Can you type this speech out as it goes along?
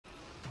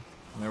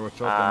Yeah, we're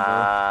chopping, bro.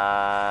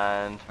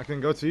 And... I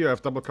can go to you, I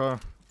have double car.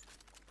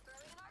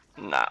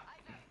 Nah.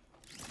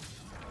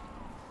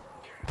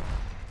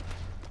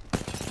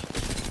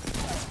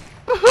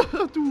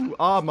 Dude,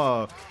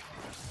 armor.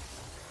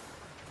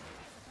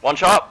 One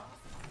shot.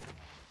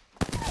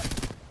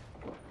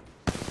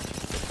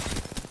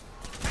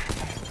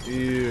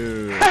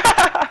 Ew.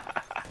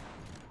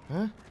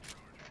 Huh?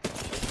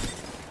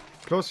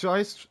 Close your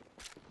eyes.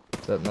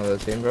 Is that another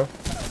team, bro?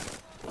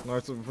 No,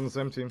 it's from the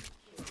same team.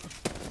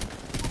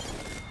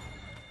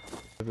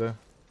 I'm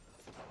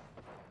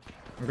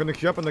gonna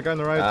queue up on the guy on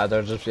the right. Ah,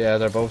 they're just, yeah,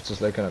 they're both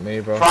just looking at me,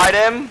 bro. Tried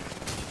him.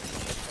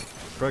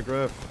 Craig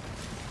ref.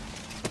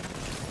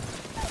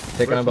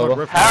 Taking a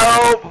bubble.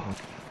 Help!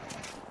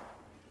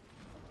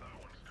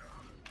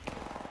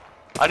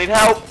 I need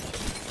help.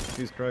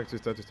 He's cracked,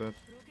 he's dead, he's dead.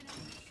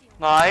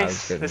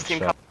 Nice. This team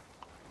shot.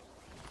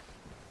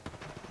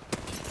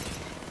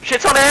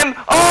 Shit on him!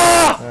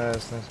 Oh!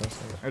 Nice. Hey,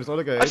 there's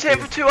other guy. I just hit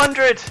him for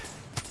 200.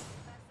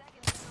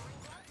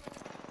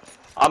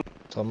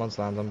 Someone's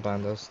landing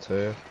behind us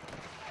too.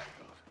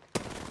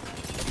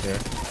 Here.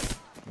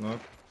 No.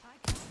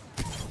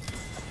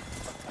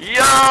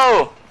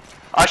 Yo!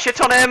 I shit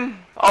on him.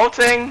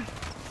 Ulting.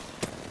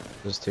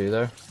 There's two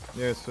there.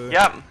 Yeah, it's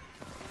Yep.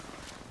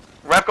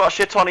 Rev got a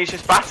shit on, he's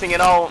just batting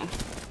it ult.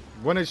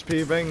 1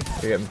 HP, bang.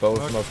 You're getting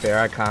both from up here.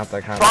 I can't.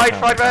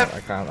 Fried, Rev.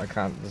 I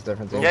can't. There's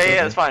different things.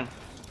 Yeah, that's fine.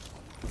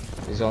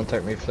 He's gonna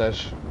take me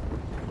flesh.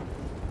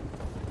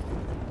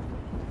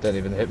 Didn't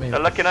even hit me. They're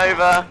looking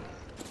over.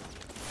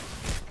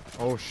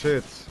 Oh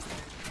shit.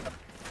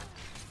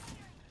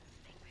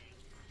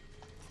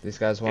 These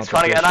guys want He's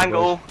trying to get an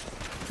angle.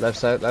 Left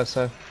side.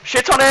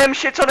 Shit on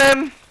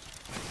him!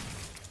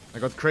 I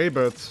got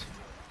Kraybird.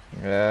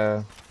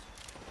 Yeah.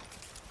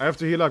 I have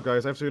to heal up,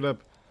 guys, I have to heal up.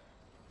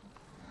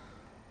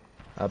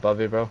 Above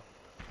you, bro.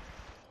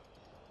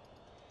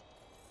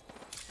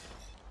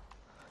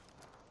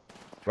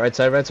 Right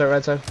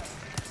side.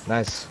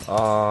 Nice.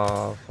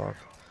 Oh, fuck.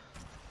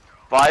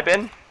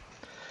 Vibing.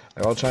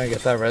 I'll try and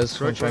get that res.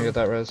 Correct, Try and get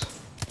that res.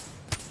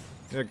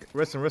 Yeah,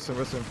 rest him. I'm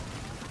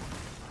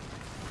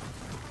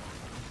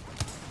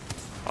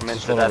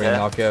Just into wanna that here.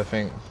 knock you, I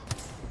think.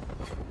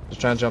 Just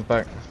try and jump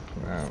back.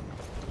 No.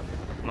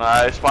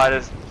 No,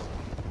 spiders.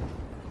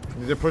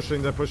 They're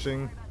pushing.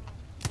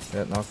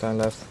 Yeah, knockdown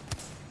left.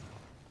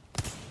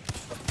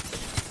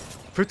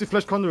 50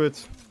 flash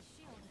conduit.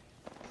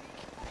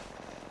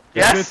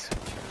 Yes!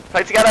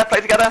 Play together!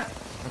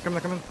 I'm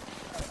coming.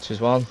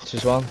 She's one.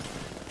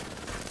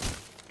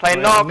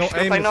 Playing knock, No she's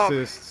gonna aim play knock.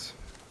 assists.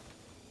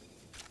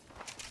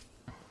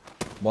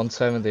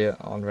 170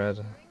 on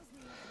red.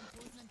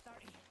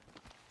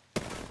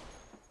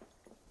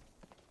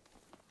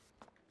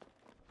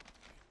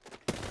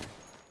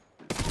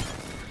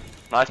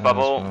 Nice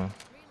bubble. Nice,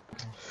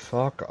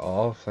 fuck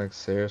off, like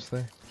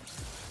seriously.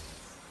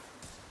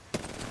 He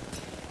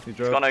He's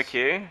dropped. got no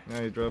Q.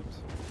 Yeah, he dropped.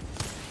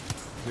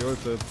 He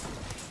ulted.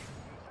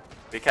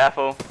 Be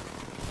careful.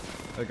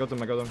 I got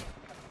him.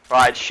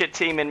 Right, shit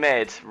team in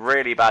mid.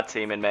 Really bad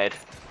team in mid.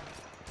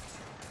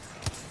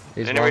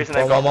 He's The only one. reason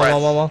they've got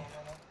reds. One.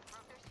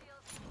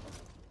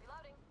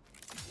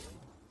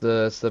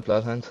 It's the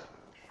bloodhound.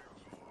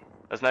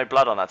 There's no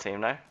blood on that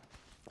team, no?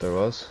 There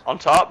was. On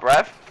top,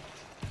 Rev.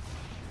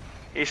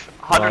 He's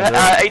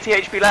 80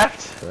 HP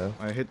left. Yeah.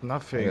 I hit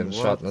nothing. Getting What?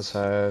 shot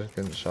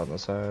in the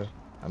side.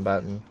 I'm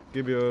batting.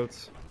 Give me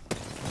ult.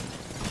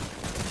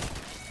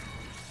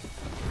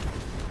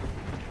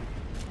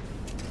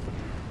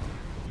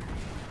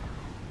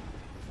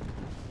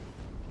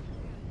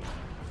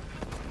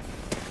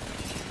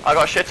 I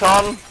got shit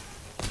on.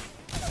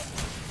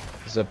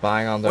 There's a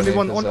bang on Only there.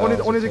 one,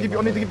 only to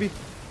give me.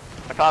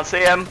 I can't see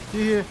him.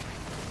 Here.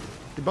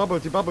 He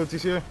bubbled,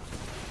 he's here.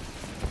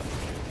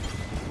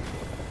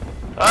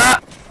 Ah!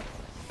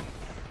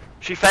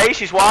 She phased,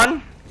 she's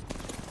one.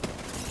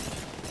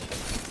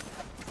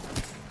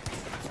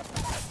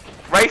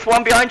 Wraith,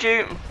 one behind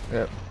you.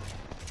 Yep.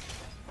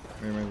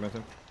 Wait.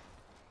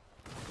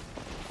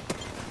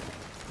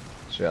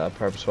 She got a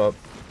perp swap.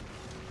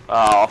 Oh,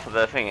 off of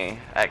the thingy.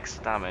 X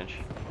damage.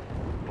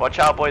 Watch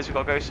out, boys, we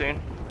gotta go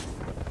soon.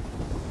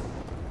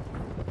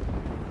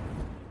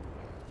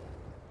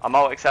 I'm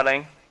ult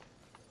excelling.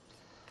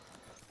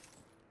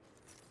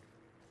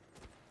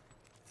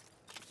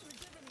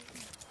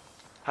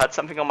 Heard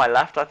something on my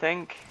left, I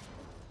think.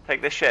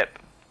 Take this ship.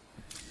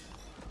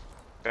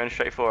 Going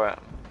straight for it.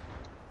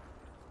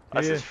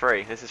 This is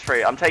free.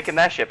 I'm taking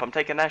their ship.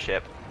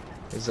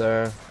 Is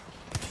there?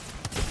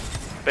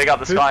 Big up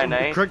the sky,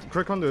 Nate.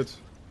 Quick conduit.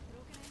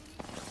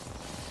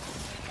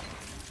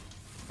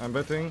 I'm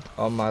betting.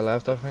 On my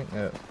left, I think.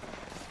 Yeah.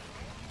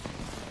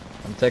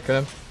 I'm taking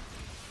him.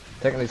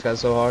 Taking these guys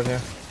so hard here.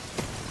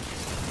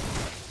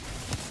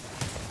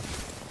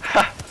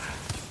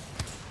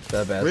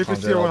 The best. Wraith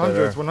is here,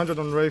 100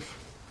 on Wraith.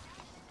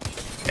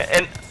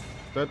 Get in.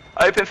 Dead.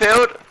 Open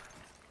field.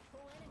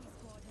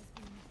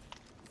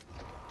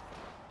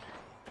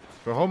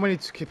 For how many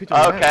keep it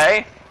on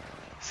Okay.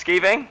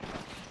 Skeeving.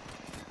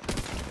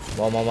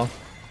 One. Nice.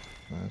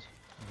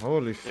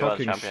 Holy You are the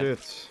fucking champion.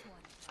 shit.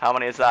 How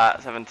many is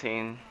that?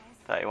 17,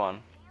 31.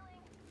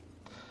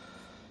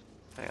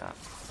 Take that.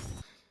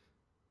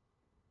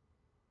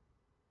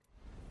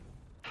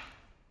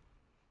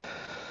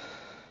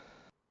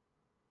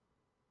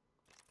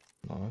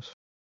 Nice.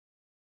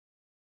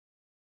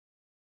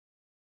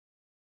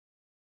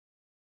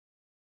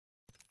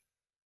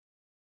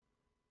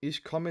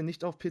 Ich komme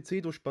nicht auf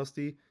PC, du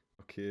Spasti.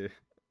 Okay.